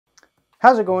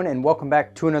How's it going, and welcome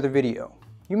back to another video.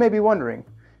 You may be wondering,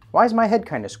 why is my head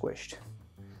kind of squished?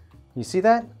 You see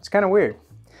that? It's kind of weird.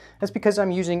 That's because I'm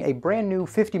using a brand new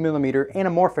 50mm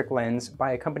anamorphic lens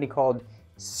by a company called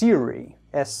Siuri.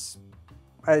 It's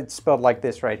spelled like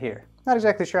this right here. Not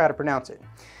exactly sure how to pronounce it.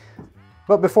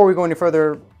 But before we go any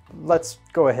further, let's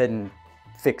go ahead and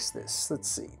fix this. Let's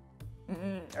see.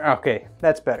 Okay,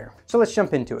 that's better. So let's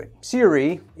jump into it.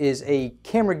 Siuri is a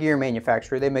camera gear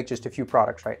manufacturer. They make just a few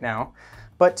products right now.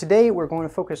 But today we're going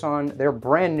to focus on their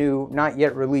brand new, not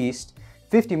yet released,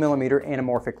 50mm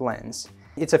anamorphic lens.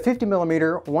 It's a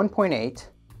 50mm 1.8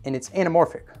 and it's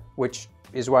anamorphic, which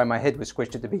is why my head was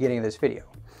squished at the beginning of this video.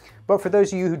 But for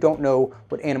those of you who don't know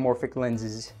what anamorphic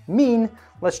lenses mean,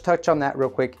 let's touch on that real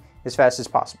quick as fast as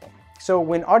possible. So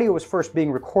when audio was first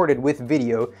being recorded with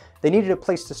video, they needed a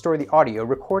place to store the audio,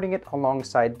 recording it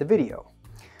alongside the video.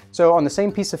 So on the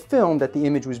same piece of film that the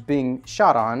image was being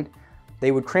shot on,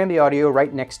 they would cram the audio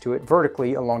right next to it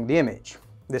vertically along the image.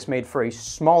 This made for a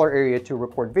smaller area to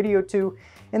record video to,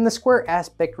 and the square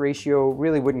aspect ratio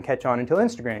really wouldn't catch on until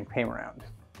Instagram came around.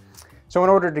 So in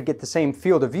order to get the same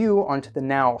field of view onto the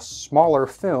now smaller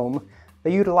film,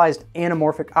 they utilized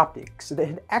anamorphic optics that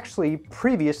had actually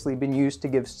previously been used to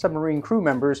give submarine crew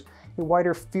members a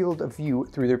wider field of view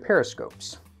through their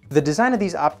periscopes. The design of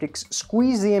these optics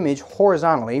squeezed the image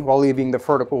horizontally while leaving the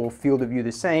vertical field of view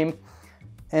the same,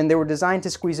 and they were designed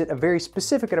to squeeze it a very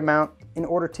specific amount in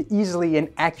order to easily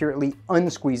and accurately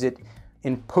unsqueeze it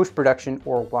in post-production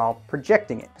or while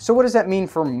projecting it. So what does that mean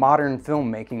for modern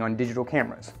filmmaking on digital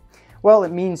cameras? Well,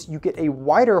 it means you get a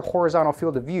wider horizontal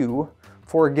field of view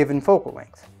for a given focal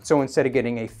length. So instead of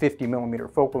getting a 50mm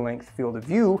focal length field of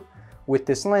view with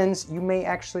this lens, you may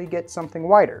actually get something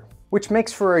wider, which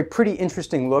makes for a pretty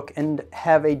interesting look and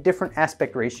have a different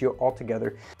aspect ratio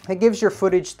altogether. It gives your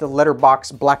footage the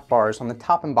letterbox black bars on the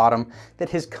top and bottom that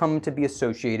has come to be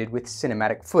associated with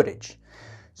cinematic footage.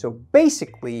 So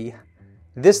basically,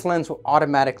 this lens will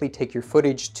automatically take your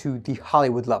footage to the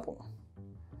Hollywood level.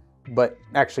 But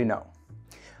actually no.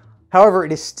 However,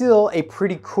 it is still a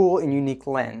pretty cool and unique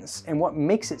lens, and what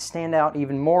makes it stand out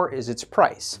even more is its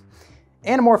price.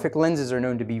 Anamorphic lenses are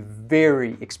known to be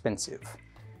very expensive,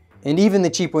 and even the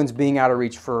cheap ones being out of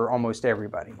reach for almost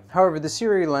everybody. However, the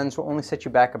Siuri lens will only set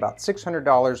you back about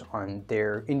 $600 on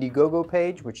their Indiegogo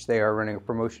page, which they are running a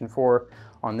promotion for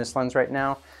on this lens right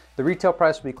now. The retail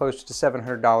price will be closer to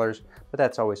 $700, but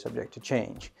that's always subject to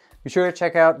change. Be sure to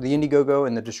check out the Indiegogo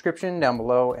in the description down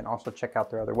below, and also check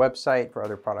out their other website for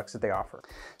other products that they offer.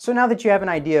 So now that you have an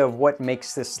idea of what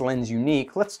makes this lens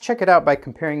unique, let's check it out by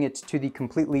comparing it to the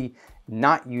completely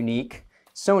not unique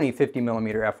Sony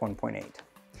 50mm f1.8.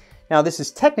 Now this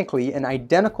is technically an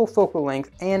identical focal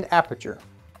length and aperture,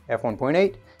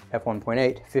 f1.8,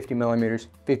 f1.8, 50mm,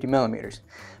 50mm,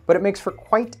 but it makes for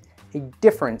quite a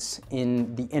difference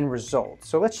in the end result.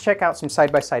 So let's check out some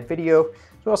side-by-side video,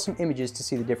 as well as some images to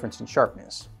see the difference in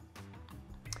sharpness.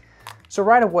 So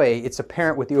right away, it's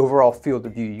apparent with the overall field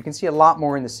of view. You can see a lot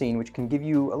more in the scene, which can give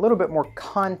you a little bit more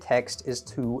context as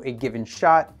to a given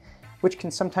shot, which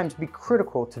can sometimes be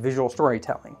critical to visual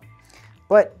storytelling.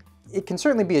 But it can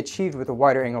certainly be achieved with a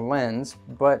wider angle lens,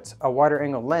 but a wider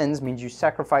angle lens means you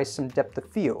sacrifice some depth of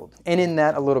field, and in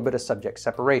that, a little bit of subject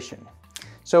separation.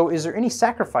 So is there any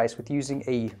sacrifice with using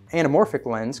a anamorphic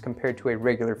lens compared to a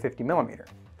regular 50mm?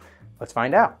 Let's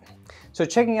find out. So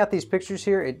checking out these pictures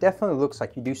here, it definitely looks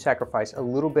like you do sacrifice a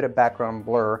little bit of background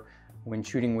blur when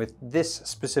shooting with this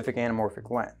specific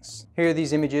anamorphic lens. Here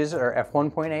these images are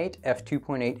f1.8,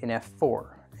 f2.8, and f4.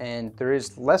 And there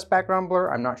is less background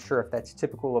blur. I'm not sure if that's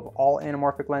typical of all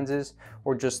anamorphic lenses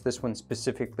or just this one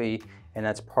specifically, and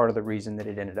that's part of the reason that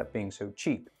it ended up being so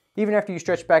cheap. Even after you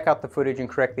stretch back out the footage and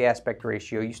correct the aspect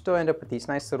ratio, you still end up with these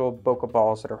nice little bokeh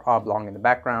balls that are oblong in the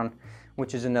background,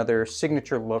 which is another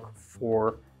signature look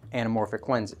for anamorphic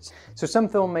lenses. So some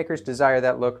filmmakers desire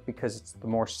that look because it's the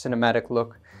more cinematic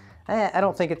look. I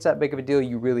don't think it's that big of a deal.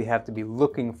 You really have to be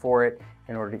looking for it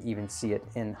in order to even see it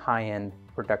in high-end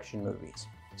production movies.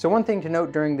 So one thing to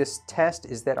note during this test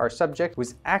is that our subject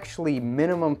was actually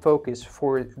minimum focus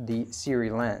for the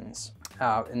Siuri lens.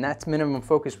 And that minimum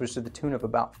focus was to the tune of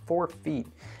about 4 feet.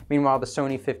 Meanwhile, the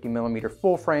Sony 50mm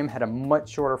full frame had a much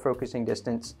shorter focusing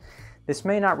distance. This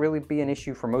may not really be an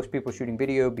issue for most people shooting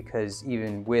video because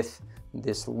even with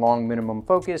this long minimum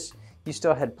focus, you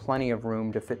still had plenty of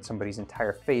room to fit somebody's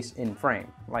entire face in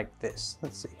frame, like this.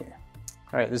 Let's see here.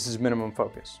 All right, this is minimum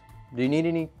focus. Do you need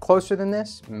any closer than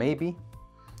this? Maybe.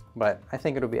 but I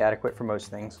think it'll be adequate for most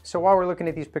things. So while we're looking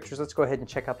at these pictures, let's go ahead and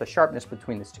check out the sharpness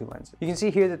between these two lenses. You can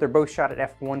see here that they're both shot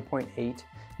at f1.8.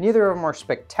 Neither of them are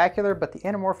spectacular, but the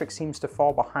Anamorphic seems to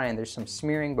fall behind. There's some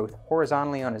smearing both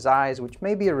horizontally on his eyes, which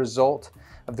may be a result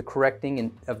of the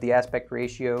correcting of the aspect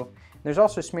ratio. There's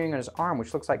also smearing on his arm,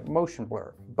 which looks like motion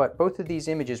blur, but both of these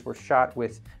images were shot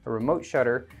with a remote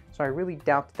shutter, so I really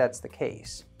doubt that that's the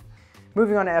case.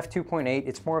 Moving on to f2.8,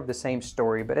 it's more of the same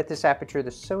story, but at this aperture, the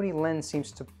Sony lens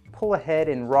seems to pull ahead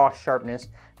in raw sharpness,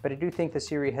 but I do think the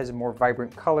Siuri has more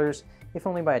vibrant colors, if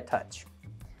only by a touch.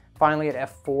 Finally, at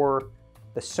f4,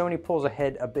 the Sony pulls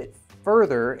ahead a bit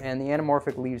further, and the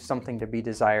Anamorphic leaves something to be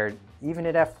desired, even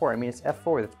at f4. I mean, it's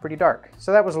f4, that's pretty dark.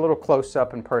 So that was a little close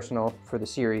up and personal for the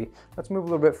Siuri. Let's move a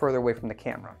little bit further away from the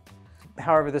camera.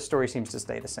 However, this story seems to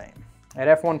stay the same.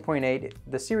 At f1.8,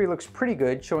 the Siuri looks pretty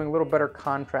good, showing a little better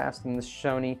contrast than the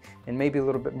Sony and maybe a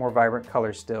little bit more vibrant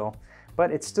colors still,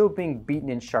 but it's still being beaten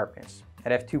in sharpness.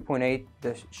 At f2.8,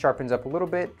 this sharpens up a little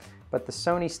bit, but the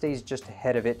Sony stays just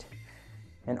ahead of it.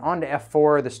 And on to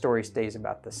f4, the story stays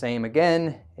about the same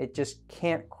again. It just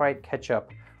can't quite catch up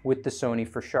with the Sony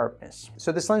for sharpness.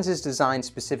 So this lens is designed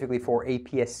specifically for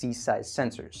APS-C size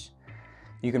sensors.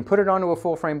 You can put it onto a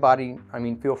full frame body, I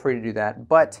mean, feel free to do that,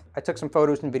 but I took some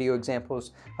photos and video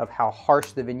examples of how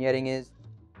harsh the vignetting is.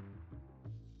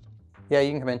 Yeah,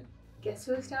 you can come in. Guess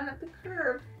who's down at the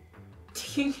curb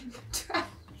taking the trash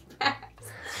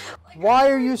bags? Like, why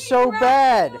are you so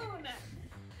bad?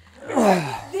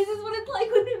 This is what it's like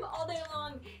with him all day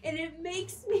long, and it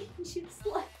makes me just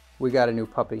like... We got a new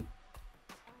puppy.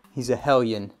 He's a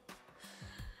hellion.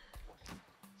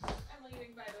 I'm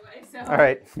leaving, by the way, so... All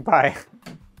right, bye.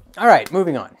 All right,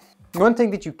 moving on. One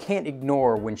thing that you can't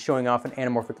ignore when showing off an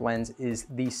anamorphic lens is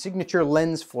the signature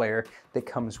lens flare that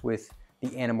comes with the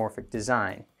anamorphic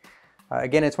design.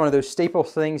 Again, it's one of those staple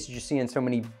things you see in so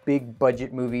many big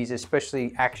budget movies,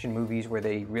 especially action movies where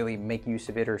they really make use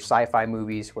of it, or sci-fi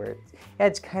movies where it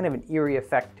adds kind of an eerie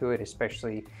effect to it,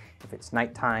 especially if it's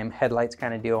nighttime, headlights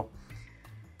kind of deal.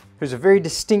 There's a very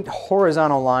distinct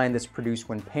horizontal line that's produced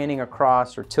when panning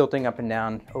across or tilting up and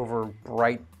down over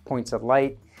bright points of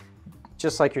light,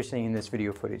 just like you're seeing in this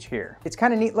video footage here. It's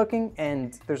kind of neat looking,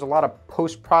 and there's a lot of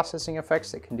post-processing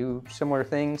effects that can do similar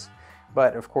things.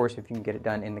 But of course, if you can get it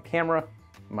done in the camera,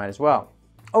 you might as well.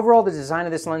 Overall, the design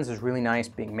of this lens is really nice.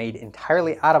 Being made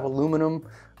entirely out of aluminum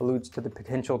alludes to the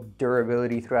potential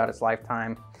durability throughout its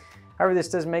lifetime. However, this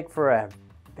does make for a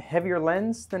heavier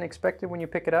lens than expected when you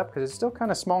pick it up, because it's still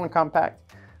kind of small and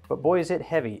compact, but boy is it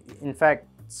heavy. In fact,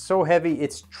 so heavy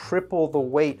it's triple the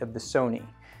weight of the Sony.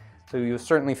 So you'll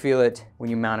certainly feel it when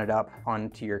you mount it up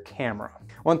onto your camera.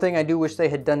 One thing I do wish they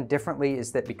had done differently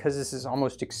is that because this is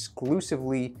almost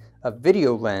exclusively a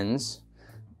video lens,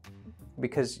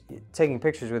 because taking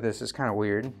pictures with this is kind of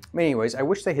weird. Anyways, I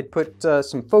wish they had put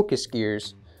some focus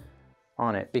gears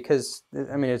on it, because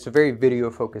I mean, it's a very video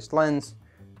focused lens.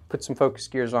 Put some focus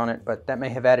gears on it, but that may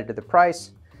have added to the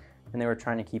price, and they were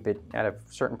trying to keep it at a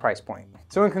certain price point.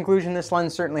 So in conclusion, this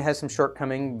lens certainly has some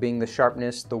shortcoming, being the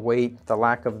sharpness, the weight, the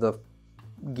lack of the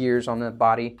gears on the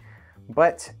body,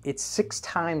 but it's 6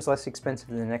 times less expensive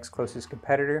than the next closest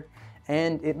competitor,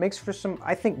 and it makes for some,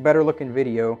 I think, better looking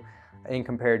video in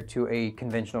compared to a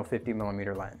conventional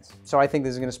 50mm lens. So I think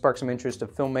this is going to spark some interest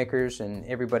of filmmakers and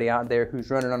everybody out there who's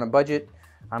running on a budget.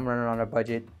 I'm running on a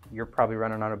budget, you're probably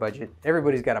running on a budget,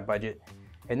 everybody's got a budget.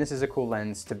 And this is a cool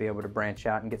lens to be able to branch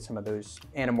out and get some of those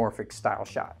anamorphic style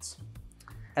shots.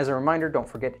 As a reminder, don't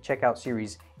forget to check out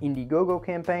Siuri's Indiegogo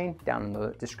campaign down in the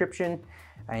description.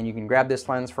 And you can grab this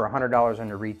lens for $100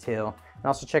 under retail. And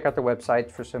also check out their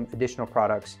website for some additional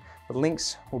products. The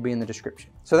links will be in the description.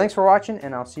 So thanks for watching,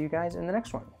 and I'll see you guys in the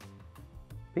next one.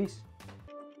 Peace.